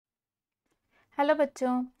Hello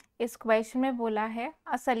बच्चों, इस question में बोला है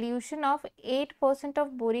a solution of 8% of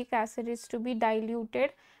boric acid is to be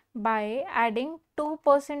diluted by adding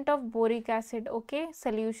 2% of boric acid okay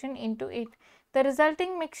solution into it. The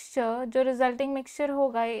resulting mixture, जो resulting mixture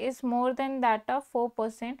होगा is more than that of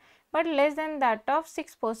 4% but less than that of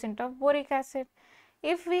 6% of boric acid.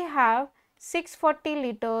 If we have 640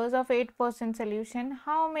 liters of 8% solution,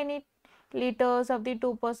 how many liters of the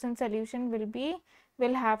 2% solution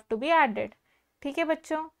will have to be added। ठीक है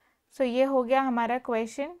बच्चों, सो ये हो गया हमारा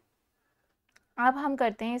question. अब हम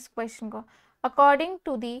करते हैं इस क्वेश्चन को according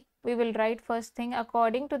to the, we will write first thing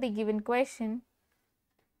according to the given question,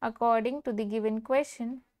 according to the given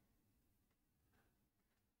question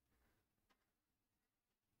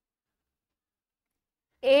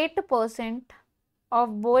 8% of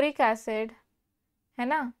boric acid है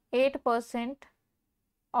ना, 8%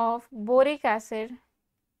 of boric acid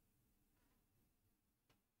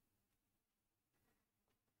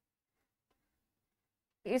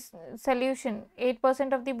is solution,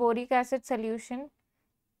 8% of the boric acid solution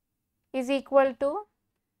is equal to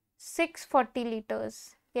 640 liters,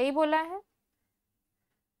 यही बोला है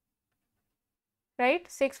right,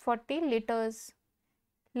 640 liters।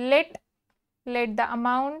 let the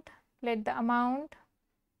amount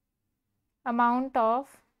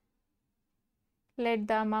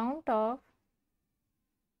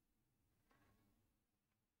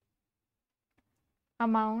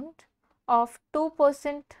of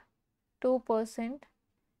 2%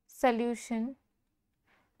 solution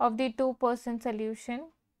of the 2% solution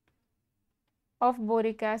of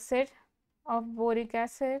boric acid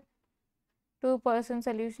 2%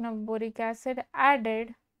 solution of boric acid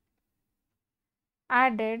added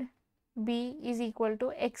B is equal to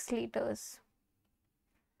x liters।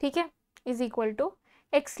 ठीक है, is equal to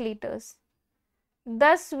x liters।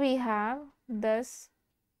 thus we have thus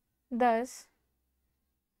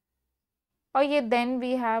और ये then we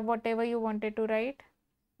have whatever you wanted to write,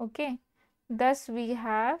 okay, thus we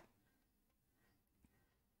have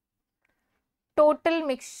total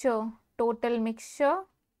mixture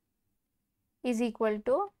is equal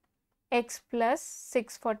to x plus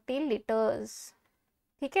 640 liters।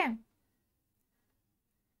 ठीक है,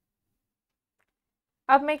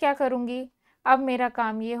 अब मैं क्या करूँगी, अब मेरा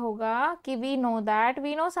काम ये होगा कि we know that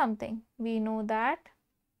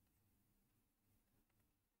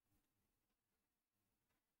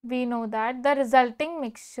the resulting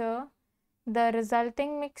mixture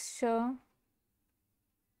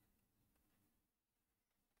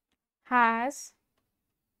has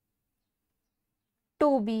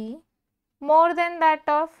to be more than that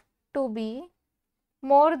of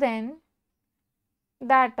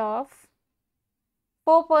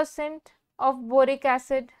 4% of boric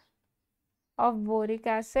acid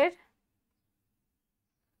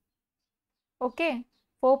okay,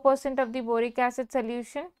 4% of the boric acid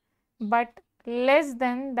solution but less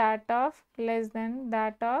than that of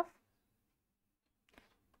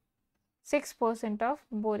 6% of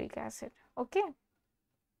boric acid, okay।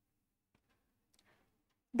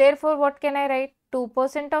 Therefore what can I write,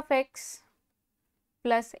 2% of x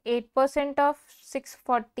plus 8% of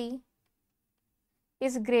 640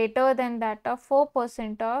 is greater than that of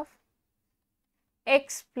 4% of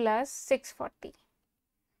x plus 640।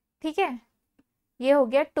 ठीक है, ये हो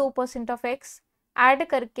गया 2% of x, add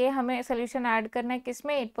करके हमें solution add करना है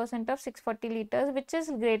किसमें, 8% of 640 litres which is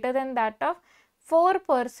greater than that of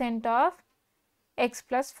 4% of x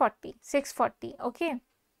plus 640 okay.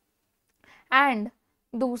 And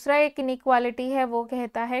दूसरा एक इनइक्वालिटी है वो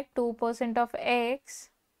कहता है 2% of x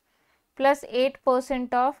plus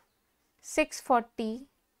 8% of 640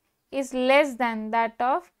 is less than that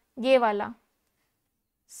of ये वाला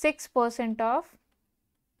 6% ऑफ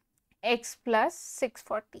x प्लस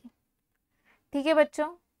 640। ठीक है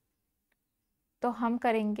बच्चों, तो हम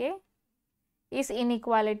करेंगे इस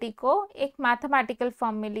इनइक्वालिटी को एक मैथमेटिकल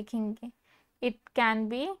फॉर्म में लिखेंगे। It can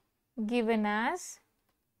be given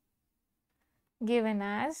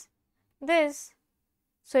as this,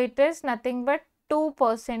 so it is nothing but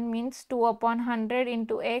 2% means 2/100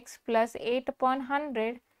 into x plus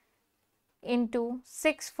 8/100 into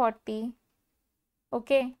 640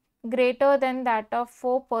 okay, greater than that of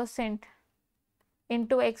 4%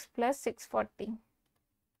 into x plus 640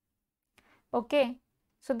 okay।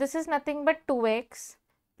 So this is nothing but 2x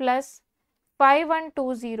plus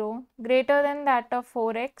 5120 greater than that of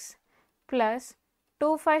 4x plus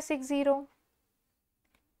 2560,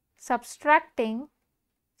 subtracting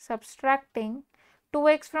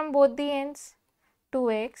 2x from both the ends,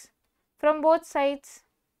 2x from both sides।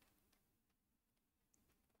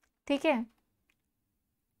 ठीक है,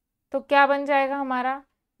 तो क्या बन जाएगा हमारा,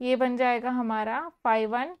 ये बन जाएगा हमारा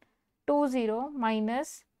 5120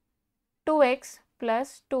 माइनस 2x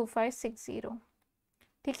प्लस 2560,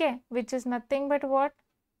 ठीक है, which is nothing but what,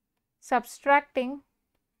 subtracting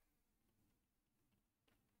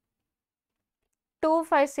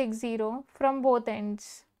 2560 from both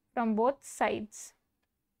ends, from both sides.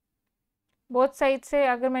 Both side से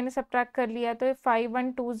अगर मैंने सब्ट्रैक्ट कर लिया तो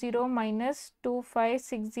 5120 माइनस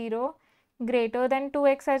 2560 ग्रेटर देन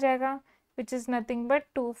 2x आ जाएगा, which is nothing but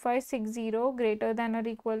 2560 greater than और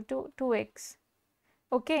equal to 2x।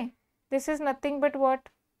 Okay, this is nothing but what,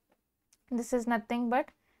 this is nothing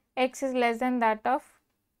but x is less than that of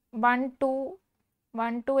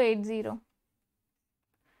 1280,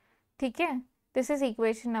 ठीक है। This is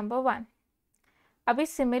equation number 1। अभी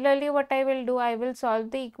similarly what I will do, I will solve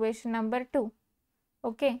the equation number 2।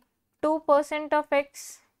 Okay, 2% of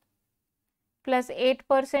x plus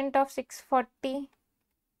 8% of 640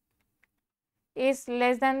 is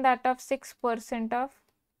less than that of 6% of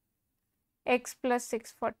x plus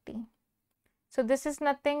 640. So this is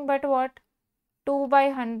nothing but what, 2 by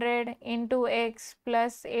 100 into x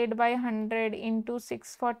plus 8 by 100 into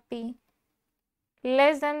 640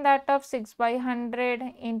 less than that of 6 by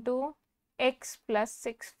 100 into x plus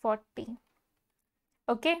 640.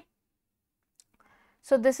 Okay,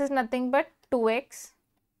 so this is nothing but 2x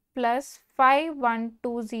plus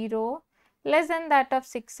 5120 less than that of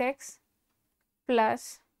 6x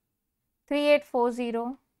plus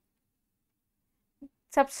 3840,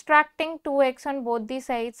 subtracting 2x on both the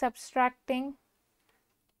sides, subtracting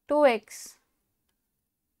 2x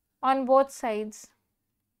on both sides,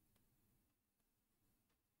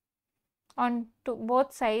 on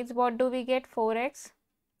both sides, what do we get, 4x,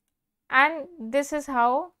 and this is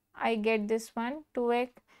how I get this one, 2x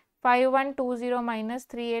 5120 minus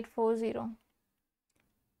 3840.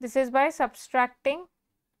 This is by subtracting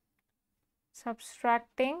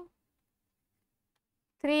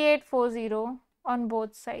 3840 on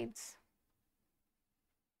both sides,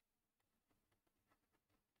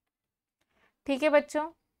 ठीक है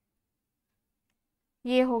बच्चों,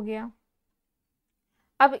 ये हो गया।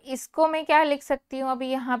 अब इसको मैं क्या लिख सकती हूँ, अभी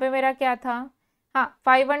यहाँ पे मेरा क्या था, हाँ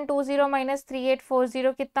 5120 माइनस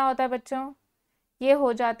 3840 कितना होता है बच्चों, ये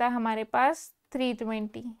हो जाता है हमारे पास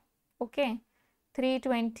 320। Okay,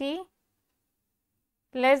 320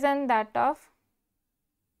 less than that of,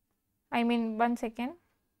 I mean 1 second,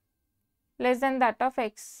 less than that of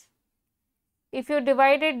x. If you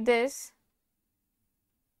divided this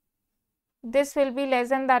will be less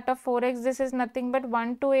than that of 4x. This is nothing but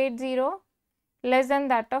 1280 less than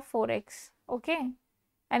that of 4x. Okay,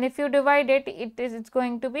 and if you divide it, it's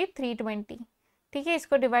going to be 320, ठीक है।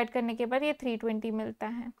 इसको divide करने के बाद ये 320 मिलता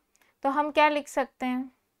है, तो हम क्या लिख सकते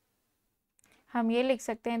हैं, हम ये लिख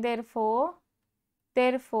सकते हैं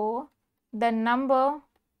therefore the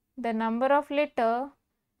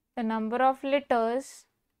number of liters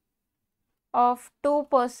of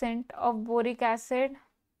 2% of boric acid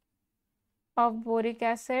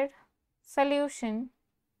solution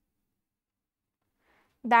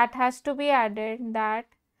that has to be added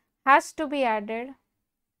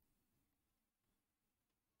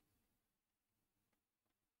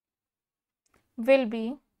will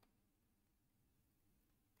be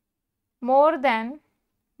more than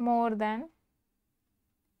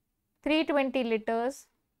 320 liters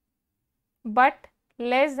but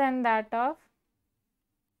less than that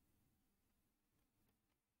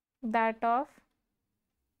of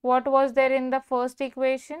what was there in the first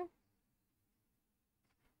equation,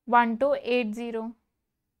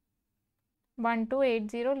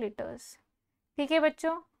 1280 liters, ठीक है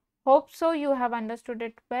बच्चों। Hope so you have understood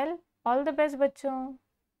it well. All the best बच्चों।